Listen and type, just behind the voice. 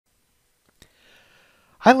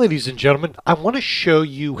Hi, ladies and gentlemen. I want to show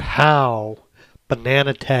you how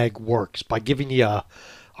Bananatag works by giving you a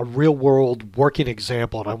real world working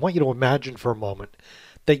example. And I want you to imagine for a moment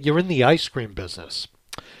that you're in the ice cream business.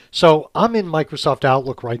 So I'm in Microsoft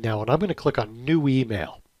Outlook right now, and I'm going to click on New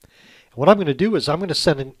Email. And what I'm going to do is I'm going to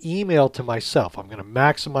send an email to myself. I'm going to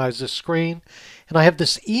maximize this screen. And I have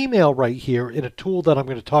this email right here in a tool that I'm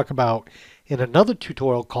going to talk about in another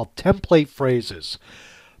tutorial called Template Phrases.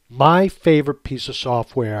 My favorite piece of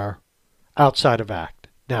software outside of Act.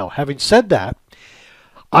 Now, having said that,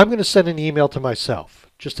 I'm going to send an email to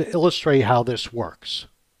myself just to illustrate how this works.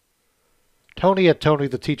 Tony at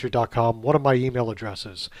TonyTheTeacher.com, one of my email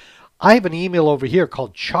addresses. I have an email over here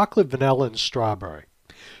called Chocolate, Vanilla, and Strawberry.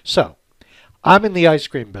 So, I'm in the ice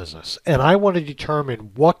cream business, and I want to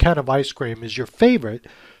determine what kind of ice cream is your favorite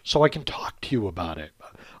so I can talk to you about it.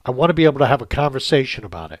 I want to be able to have a conversation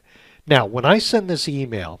about it. Now, when I send this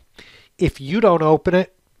email, if you don't open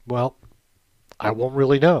it, well, I won't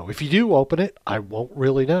really know. If you do open it, I won't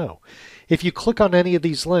really know. If you click on any of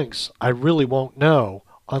these links, I really won't know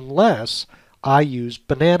unless I use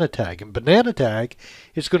Bananatag. And Bananatag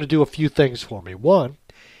is going to do a few things for me. One,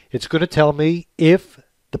 it's going to tell me if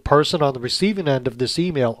the person on the receiving end of this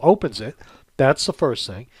email opens it. That's the first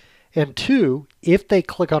thing. And two, if they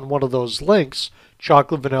click on one of those links,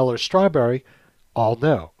 chocolate, vanilla, or strawberry, I'll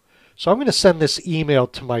know. So I'm going to send this email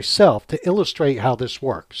to myself to illustrate how this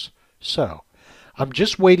works. So I'm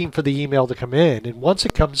just waiting for the email to come in, and once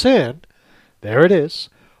it comes in, there it is.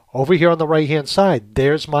 Over here on the right hand side,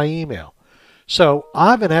 there's my email. So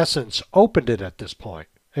I've in essence opened it at this point.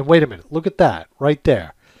 And wait a minute, look at that right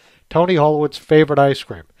there. Tony Holowitz favorite ice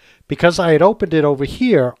cream. Because I had opened it over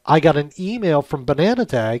here, I got an email from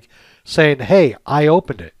Bananatag saying, hey, I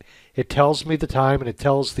opened it. It tells me the time and it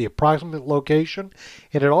tells the approximate location,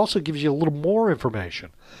 and it also gives you a little more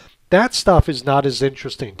information. That stuff is not as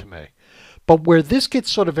interesting to me. But where this gets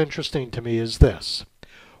sort of interesting to me is this.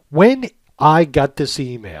 When I got this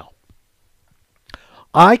email,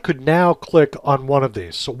 I could now click on one of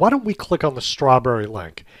these. So why don't we click on the strawberry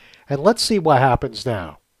link, and let's see what happens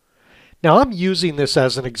now. Now I'm using this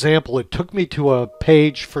as an example. It took me to a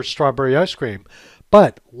page for strawberry ice cream.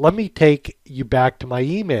 But let me take you back to my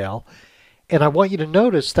email, and I want you to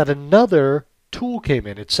notice that another tool came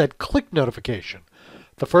in. It said click notification.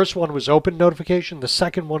 The first one was open notification. The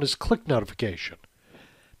second one is click notification.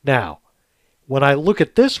 Now, when I look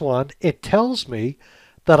at this one, it tells me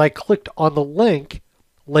that I clicked on the link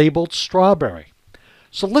labeled strawberry.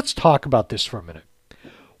 So let's talk about this for a minute.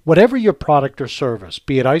 Whatever your product or service,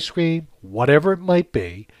 be it ice cream, whatever it might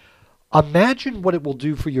be, imagine what it will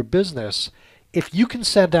do for your business if you can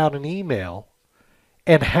send out an email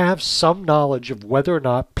and have some knowledge of whether or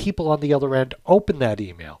not people on the other end open that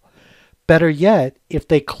email. Better yet, if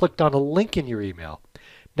they clicked on a link in your email.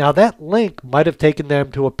 Now that link might have taken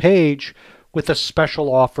them to a page with a special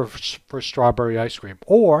offer for strawberry ice cream.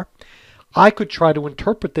 Or I could try to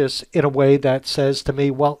interpret this in a way that says to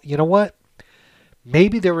me, well, you know what?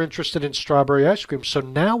 Maybe they're interested in strawberry ice cream. So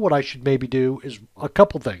now what I should maybe do is a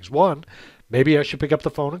couple things. One, maybe I should pick up the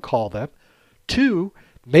phone and call them. Two,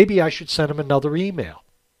 maybe I should send them another email.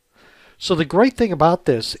 So the great thing about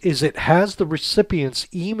this is it has the recipient's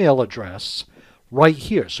email address right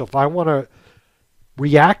here. So if I want to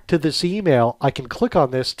react to this email, I can click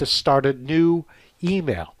on this to start a new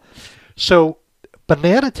email. So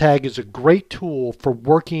Bananatag is a great tool for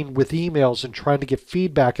working with emails and trying to get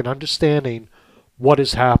feedback and understanding what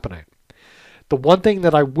is happening. The one thing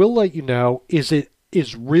that I will let you know is it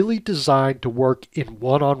is really designed to work in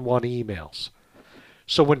one-on-one emails.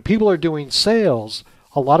 So when people are doing sales,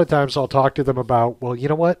 a lot of times I'll talk to them about, well, you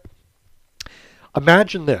know what?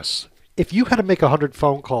 Imagine this. If you had to make 100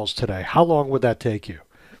 phone calls today, how long would that take you?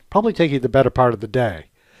 Probably take you the better part of the day.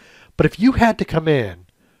 But if you had to come in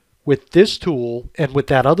with this tool and with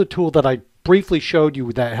that other tool that I briefly showed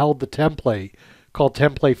you that held the template called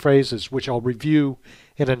Template Phrases, which I'll review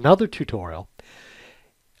in another tutorial,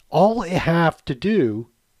 all you have to do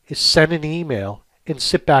is send an email and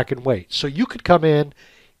sit back and wait. So you could come in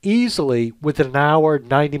easily within an hour,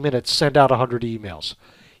 90 minutes, send out 100 emails,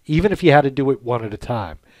 even if you had to do it one at a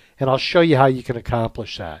time. And I'll show you how you can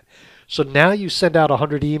accomplish that. So now you send out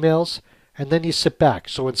 100 emails and then you sit back.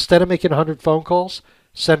 So instead of making 100 phone calls,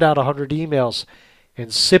 send out 100 emails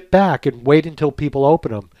and sit back and wait until people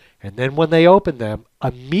open them. And then when they open them,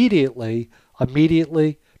 immediately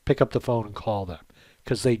pick up the phone and call them.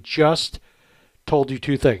 Because they just told you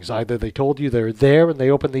two things. Either they told you they're there and they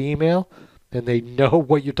open the email and they know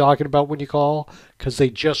what you're talking about when you call because they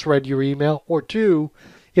just read your email. Or two,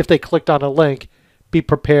 if they clicked on a link, be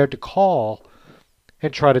prepared to call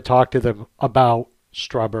and try to talk to them about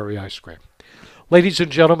strawberry ice cream. Ladies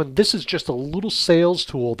and gentlemen, this is just a little sales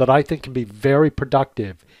tool that I think can be very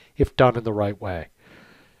productive if done in the right way.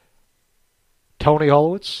 Tony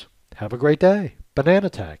Holowitz, have a great day.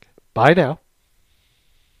 Bananatag. Bye now.